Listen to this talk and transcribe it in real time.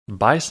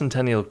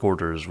Bicentennial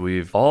quarters,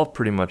 we've all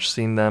pretty much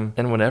seen them,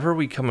 and whenever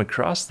we come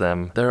across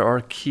them, there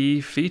are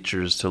key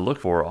features to look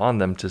for on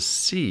them to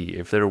see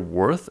if they're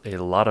worth a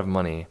lot of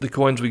money. The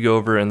coins we go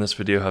over in this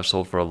video have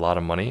sold for a lot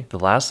of money. The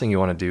last thing you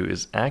want to do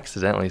is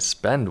accidentally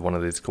spend one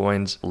of these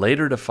coins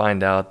later to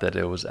find out that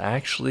it was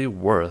actually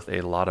worth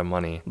a lot of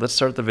money. Let's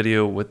start the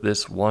video with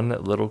this one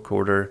little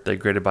quarter that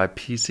graded by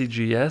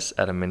PCGS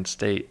at a mint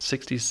state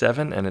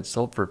 67, and it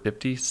sold for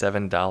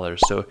 $57.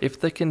 So if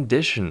the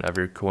condition of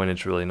your coin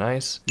is really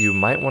nice, you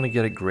might want to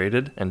get it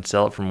graded and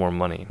sell it for more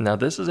money. Now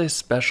this is a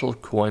special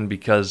coin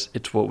because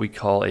it's what we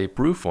call a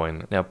proof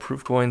coin. Now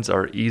proof coins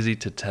are easy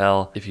to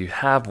tell if you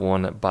have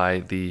one by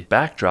the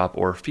backdrop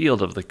or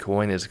field of the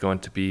coin is going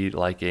to be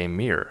like a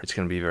mirror. It's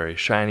going to be very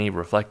shiny,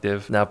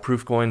 reflective. Now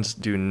proof coins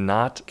do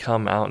not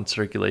come out in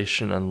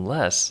circulation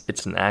unless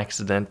it's an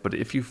accident, but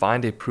if you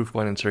find a proof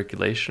coin in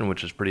circulation,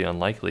 which is pretty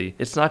unlikely,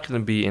 it's not going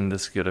to be in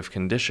this good of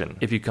condition.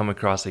 If you come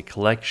across a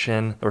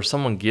collection or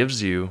someone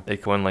gives you a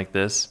coin like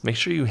this, make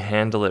sure you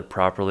handle it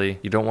properly.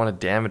 You don't want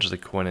to damage the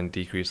coin and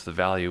decrease the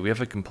value. We have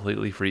a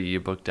completely free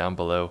ebook down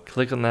below.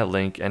 Click on that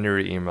link, enter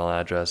your email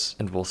address,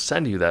 and we'll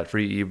send you that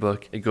free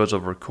ebook. It goes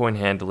over coin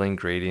handling,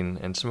 grading,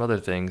 and some other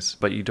things,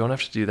 but you don't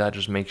have to do that.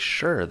 Just make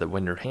sure that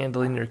when you're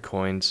handling your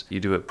coins, you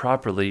do it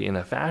properly in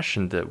a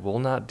fashion that will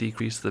not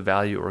decrease the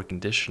value or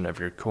condition of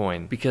your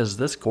coin, because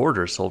this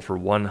quarter sold for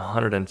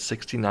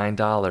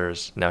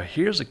 $169. Now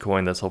here's a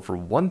coin that sold for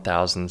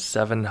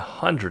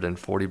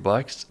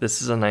 $1,740.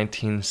 This is a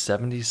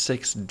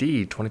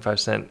 1976D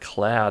 25-cent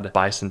clad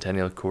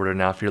bicentennial quarter.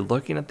 Now if you're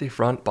looking at the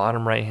front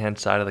bottom right hand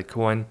side of the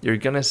coin, you're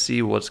gonna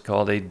see what's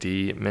called a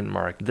D mint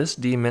mark. This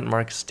D mint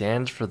mark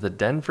stands for the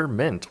Denver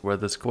Mint where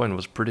this coin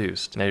was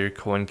produced. Now your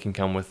coin can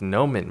come with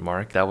no mint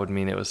mark. That would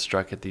mean it was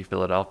struck at the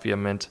Philadelphia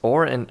Mint,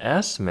 or an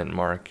S mint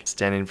mark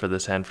standing for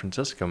the San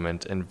Francisco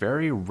Mint, and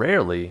very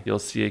rarely you'll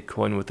see a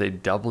coin with a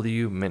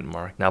W mint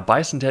mark. Now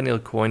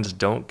bicentennial coins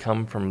don't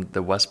come from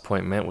the West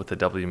Point Mint with the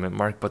W mint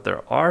mark, but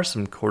there are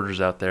some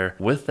quarters out there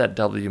with that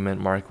W mint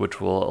mark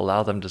which will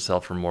allow them to sell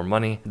for more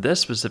money.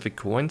 This specific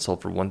coin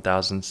sold for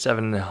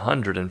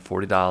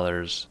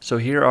 $1,740. So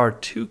here are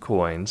two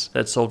coins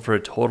that sold for a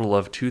total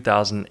of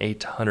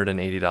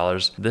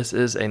 $2,880. This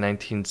is a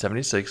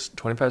 1976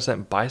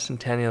 25-cent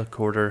bicentennial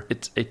quarter.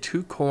 It's a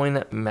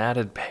two-coin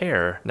matted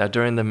pair. Now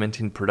during the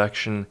minting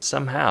production,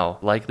 somehow,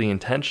 likely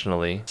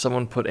intentionally,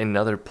 someone put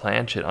another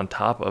planchet on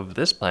top of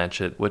this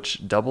planchet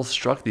which double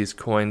struck these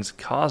coins,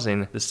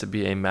 causing this to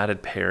be a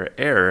matted pair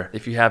error.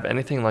 If you have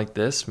anything like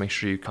this, make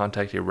sure you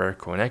contact a rare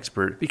coin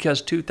expert,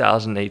 because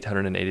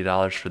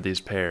 $2,880 for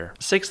these pair.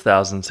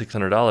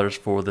 $6,600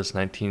 for this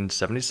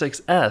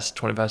 1976 S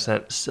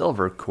 25-cent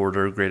silver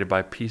quarter graded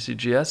by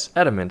PCGS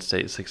at a mint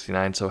state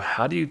 69. So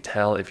how do you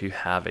tell if you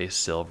have a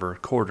silver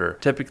quarter?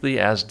 Typically,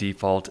 as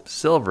default,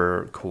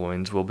 silver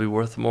coins will be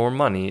worth more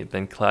money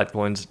than clad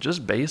coins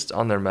just based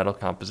on their metal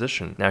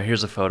composition. Now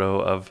here's a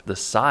photo of the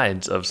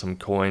sides of some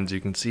coins.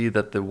 You can see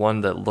that the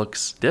one that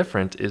looks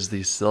different is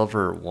the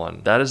silver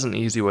one. That is an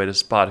easy way to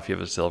spot if you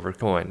have a silver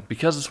coin.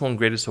 Because this one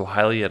graded so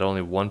highly at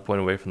only 1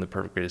 point away from the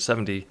perfect grade of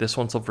 70, this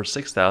one sold for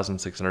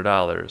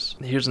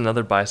 $6,600. Here's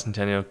another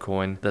bicentennial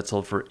coin that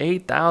sold for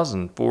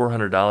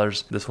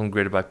 $8,400. This one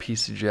graded by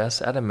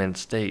PCGS at a mint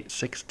state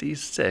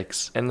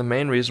 66. And the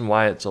main reason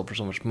why it sold for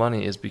so much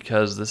money is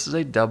because this is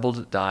a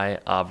doubled die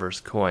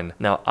obverse coin.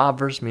 Now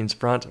obverse means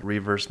front,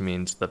 reverse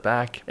means the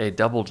back. A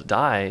doubled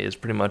die is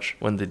pretty much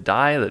when the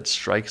die that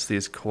strikes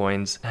these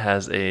coins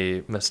has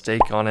a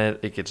mistake on it,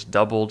 it gets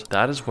doubled.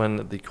 That is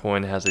when the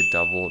coin has a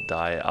double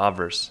die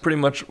obverse. Pretty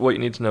much what you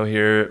need to know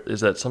here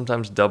is that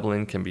sometimes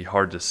doubling can be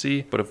hard to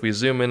see, but if we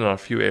zoom in on a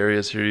few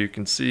areas here, you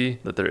can see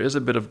that there is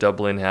a bit of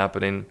doubling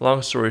happening.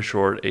 Long story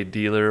short, a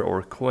dealer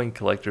or coin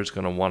collector is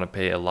going to want to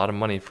pay a lot of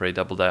money for a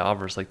double die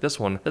obverse like this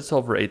one that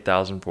sold for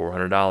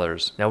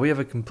 $8,400. Now we have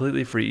a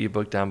completely free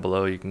ebook down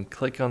below. You can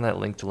click on that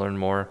link to learn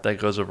more. That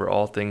goes over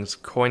all things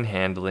coin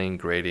handling,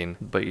 grading,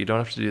 but you don't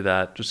have to do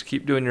that. Just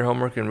keep doing your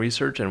homework and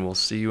research, and we'll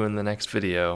see you in the next video.